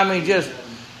 I mean, just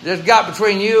got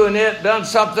between you and it, done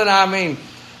something. I mean,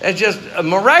 it's just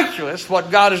miraculous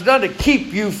what God has done to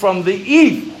keep you from the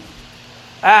evil.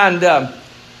 And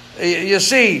you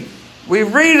see, we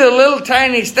read a little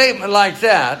tiny statement like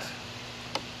that,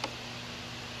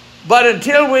 but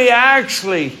until we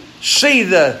actually see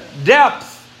the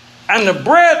depth and the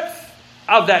breadth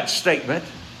of that statement,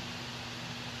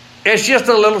 it's just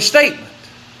a little statement.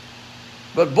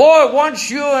 But boy, once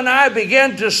you and I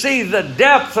begin to see the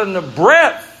depth and the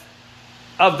breadth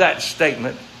of that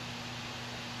statement,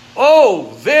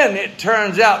 then it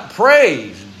turns out,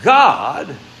 praise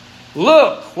God,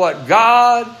 look what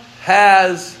God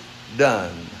has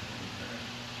done.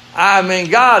 I mean,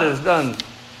 God has done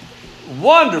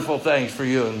wonderful things for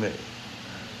you and me.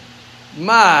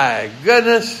 My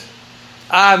goodness.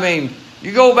 I mean,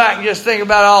 you go back and just think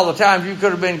about all the times you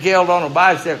could have been killed on a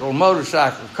bicycle,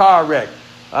 motorcycle, car wreck,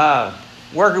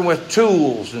 working with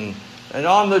tools and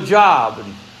on the job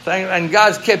and things, and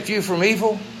God's kept you from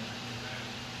evil.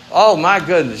 Oh my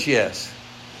goodness, yes.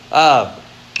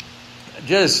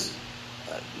 Just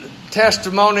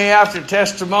testimony after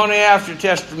testimony after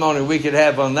testimony we could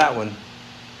have on that one.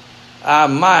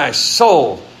 My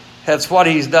soul, that's what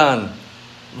he's done.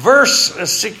 Verse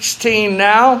 16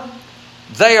 now.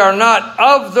 They are not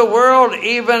of the world,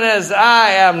 even as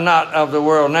I am not of the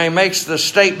world. Now he makes the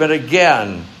statement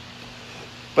again.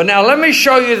 But now let me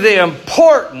show you the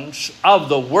importance of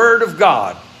the Word of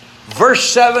God. Verse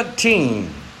 17.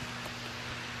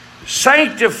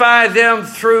 Sanctify them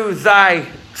through thy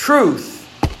truth.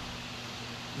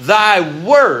 Thy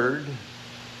word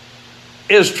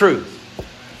is truth.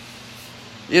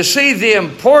 You see the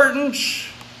importance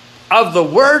of the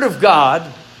Word of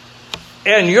God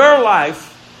in your life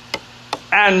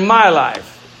and my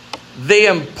life. The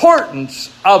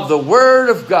importance of the Word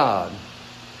of God.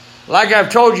 Like I've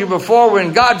told you before,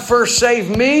 when God first saved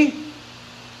me,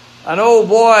 an old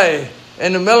boy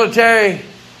in the military,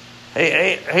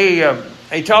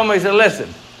 he told me, he said, listen,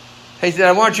 he said,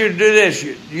 I want you to do this.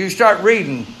 You start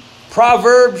reading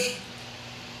Proverbs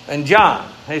and John.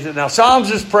 He said, now Psalms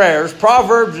is prayers,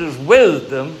 Proverbs is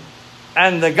wisdom,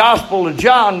 and the Gospel of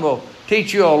John will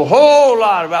teach you a whole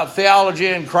lot about theology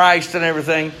and Christ and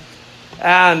everything.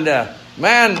 And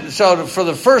so for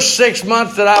the first 6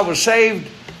 months that I was saved,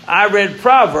 I read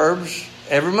Proverbs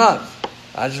every month.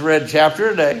 I just read a chapter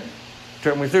a day.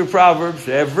 Took me through Proverbs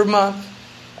every month.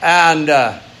 And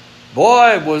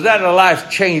boy, was that a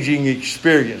life-changing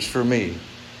experience for me.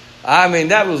 I mean,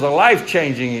 that was a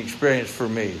life-changing experience for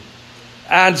me.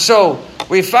 And so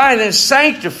we find and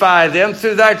sanctify them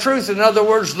through thy truth. In other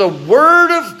words, the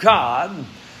Word of God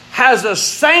has a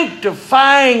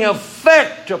sanctifying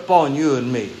effect upon you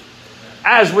and me.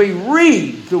 As we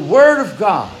read the Word of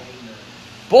God.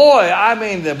 Boy, I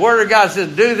mean, the Word of God says,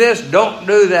 do this, don't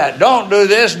do that. Don't do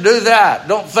this, do that.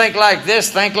 Don't think like this,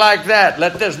 think like that.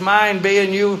 Let this mind be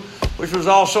in you, which was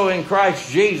also in Christ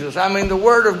Jesus. I mean, the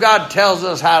Word of God tells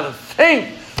us how to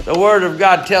think. The Word of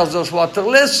God tells us what to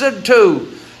listen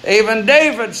to. Even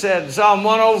David said in Psalm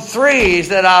 103, he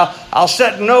said, I'll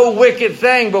set no wicked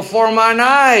thing before mine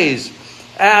eyes.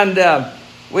 And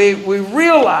we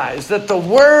realize that the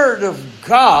Word of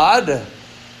God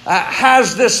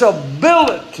has this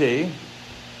ability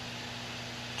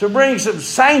to bring some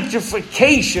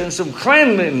sanctification, some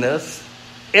cleanliness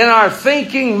in our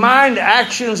thinking, mind,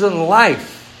 actions, and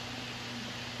life.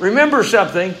 Remember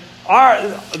something,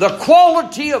 the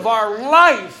quality of our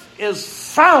life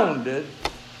is founded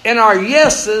in our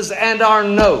yeses and our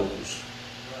nos.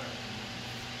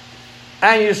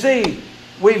 And you see,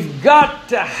 we've got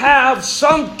to have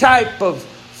some type of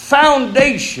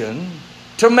foundation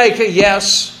to make a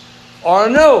yes or a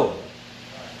no.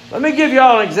 Let me give you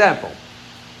all an example.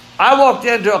 I walked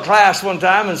into a class one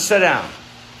time and sat down.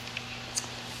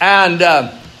 And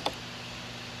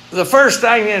the first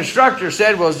thing the instructor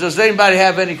said was, does anybody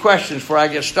have any questions before I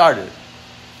get started?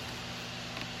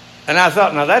 And I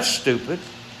thought, now that's stupid.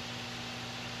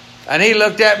 And he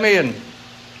looked at me and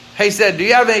he said, do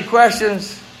you have any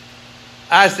questions?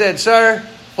 I said, sir,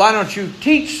 why don't you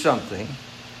teach something?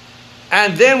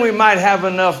 And then we might have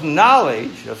enough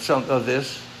knowledge of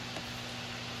this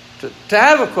to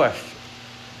have a question.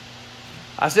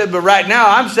 I said, but right now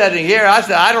I'm sitting here. I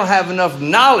said, I don't have enough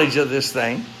knowledge of this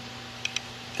thing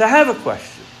to have a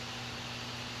question.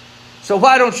 So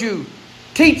why don't you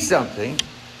teach something?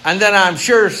 And then I'm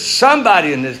sure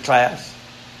somebody in this class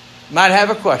might have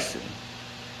a question.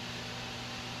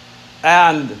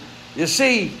 And you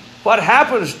see, what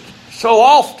happens so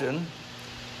often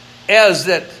is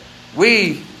that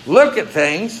we look at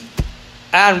things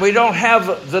and we don't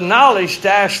have the knowledge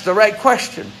to ask the right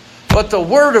question. But the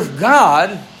Word of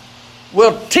God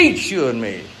will teach you and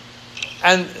me.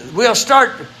 And we'll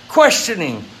start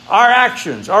questioning our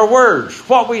actions, our words,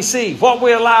 what we see, what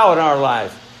we allow in our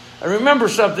life. And remember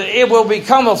something, it will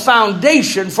become a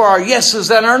foundation for our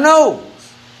yeses and our nos.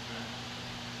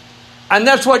 And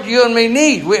that's what you and me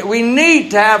need. We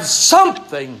need to have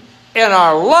something in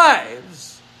our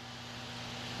lives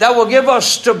that will give us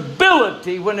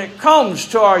stability when it comes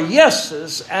to our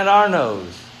yeses and our nos.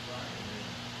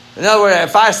 In other words,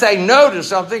 if I say no to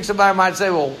something, somebody might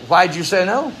say, well, why'd you say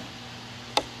no?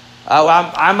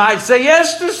 I might say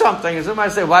yes to something, and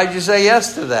somebody say, why'd you say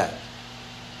yes to that?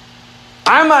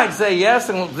 I might say yes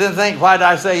and then think, why'd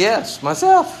I say yes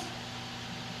myself?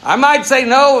 I might say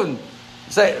no and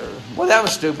say, well, that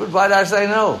was stupid. Why'd I say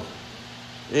no?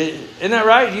 Isn't that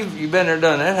right? You've been there,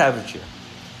 done that, haven't you?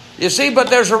 You see, but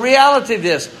there's a reality to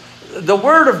this. The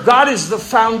Word of God is the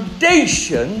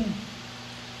foundation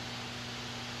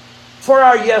for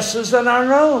our yeses and our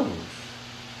nos.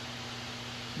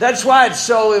 That's why it's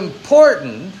so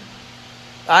important.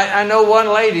 I know one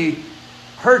lady,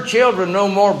 her children know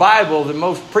more Bible than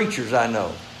most preachers I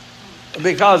know.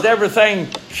 Because everything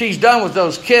she's done with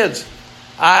those kids,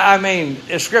 I mean,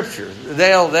 is Scripture.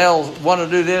 They'll want to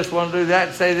do this, want to do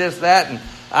that, say this, that. And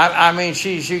I mean,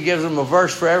 she gives them a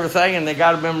verse for everything, and they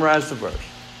got to memorize the verse.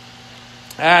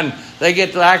 And they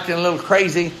get to acting a little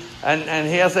crazy, and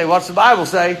he'll say, what's the Bible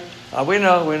say? We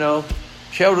know.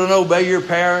 Children, obey your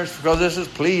parents because this is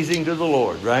pleasing to the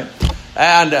Lord, right?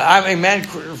 And I mean, man,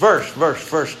 verse.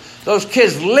 Those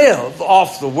kids live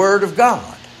off the Word of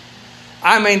God.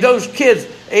 I mean, those kids,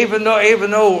 even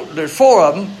though there's 4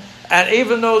 of them, and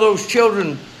even though those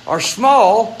children are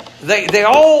small, they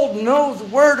all know the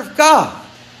Word of God.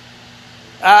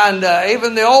 And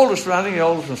even the oldest one, I think the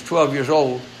oldest one's 12 years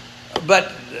old,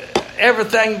 but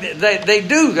everything they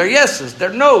do, their yeses,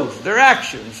 their nos, their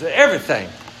actions, everything,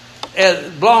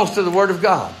 it belongs to the Word of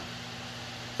God.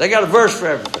 They got a verse for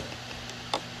everything.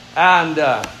 And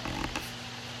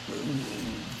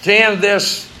to end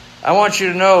this, I want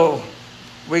you to know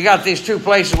we got these 2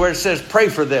 places where it says pray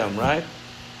for them, right?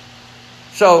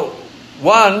 So,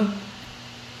 one,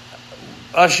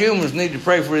 us humans need to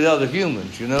pray for the other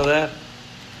humans. You know that?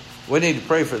 We need to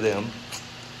pray for them.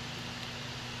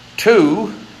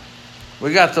 2,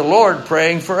 we got the Lord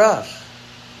praying for us.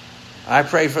 I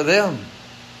pray for them.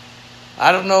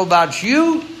 I don't know about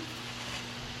you,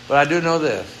 but I do know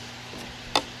this.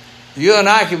 You and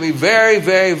I can be very,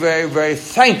 very, very, very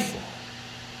thankful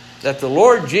that the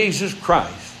Lord Jesus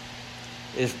Christ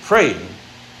is praying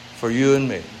for you and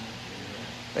me.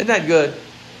 Isn't that good?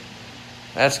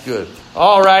 That's good.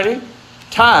 All righty.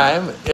 Time